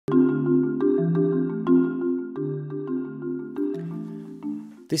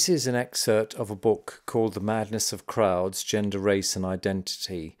This is an excerpt of a book called The Madness of Crowds, Gender, Race and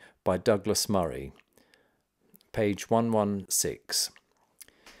Identity by Douglas Murray, page 116.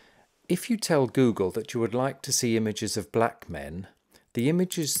 If you tell Google that you would like to see images of black men, the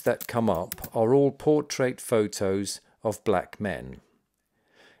images that come up are all portrait photos of black men.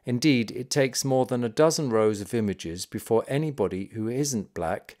 Indeed, it takes more than a dozen rows of images before anybody who isn't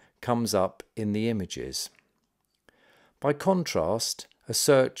black comes up in the images. By contrast, a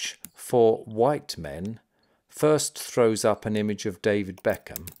search for white men first throws up an image of David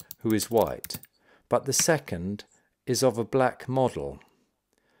Beckham, who is white, but the second is of a black model.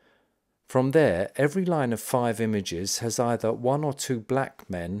 From there, every line of 5 images has either 1 or 2 black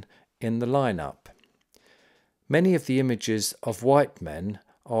men in the lineup. Many of the images of white men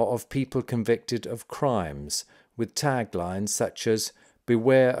are of people convicted of crimes, with taglines such as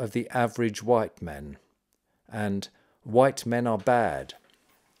 "Beware of the average white man" and "White men are bad."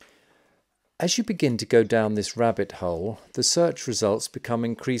 As you begin to go down this rabbit hole, the search results become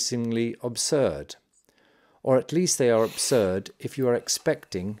increasingly absurd. Or at least they are absurd if you are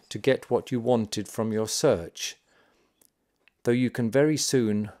expecting to get what you wanted from your search, though you can very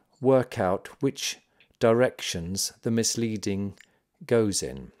soon work out which directions the misleading goes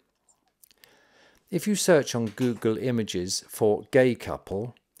in. If you search on Google Images for gay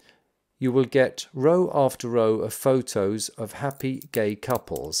couple, you will get row after row of photos of happy gay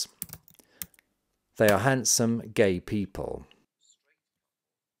couples. They are handsome gay people.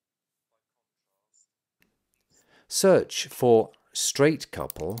 Search for straight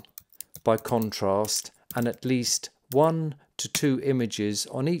couple, by contrast, and at least 1 to 2 images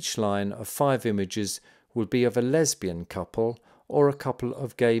on each line of 5 images will be of a lesbian couple or a couple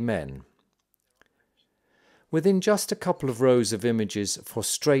of gay men. Within just a couple of rows of images for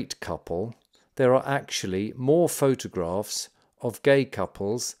straight couple, there are actually more photographs of gay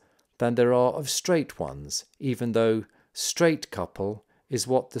couples than there are of straight ones, even though straight couple is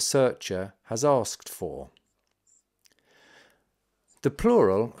what the searcher has asked for. The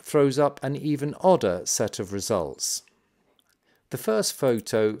plural throws up an even odder set of results. The first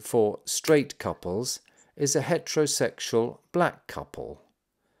photo for straight couples is a heterosexual black couple.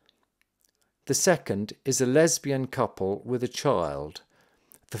 The second is a lesbian couple with a child,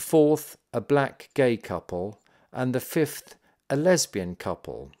 the fourth a black gay couple, and the fifth a lesbian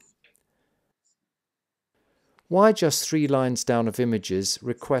couple. Why just 3 lines down of images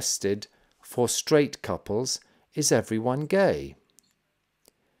requested for straight couples is everyone gay?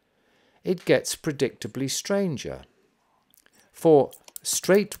 It gets predictably stranger. For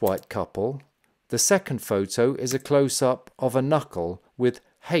straight white couple, the second photo is a close-up of a knuckle with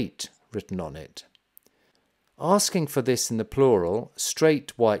 "hate" written on it. Asking for this in the plural,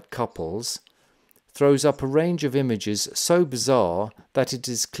 straight white couples, throws up a range of images so bizarre that it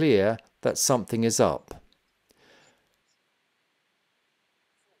is clear that something is up.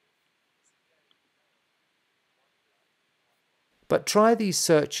 But try these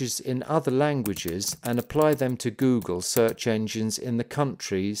searches in other languages and apply them to Google search engines in the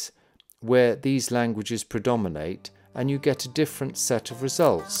countries where these languages predominate, and you get a different set of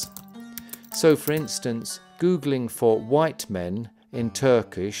results. So, for instance, Googling for white men in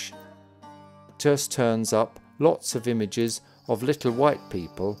Turkish just turns up lots of images of little white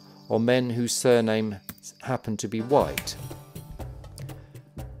people or men whose surnames happen to be white.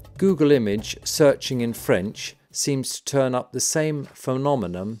 Google Image searching in French seems to turn up the same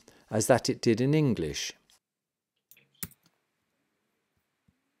phenomenon as that it did in English.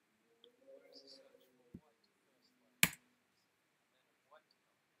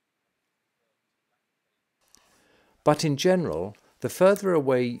 But in general, the further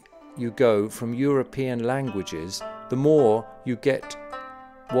away you go from European languages, the more you get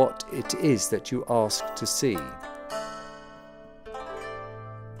what it is that you ask to see.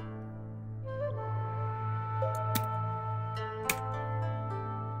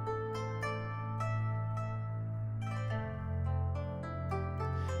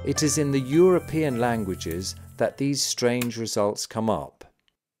 It is in the European languages that these strange results come up.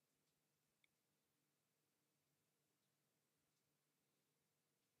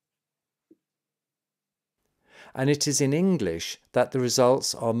 And it is in English that the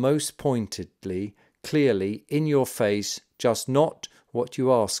results are most pointedly, clearly, in your face, just not what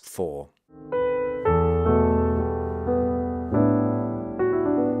you asked for.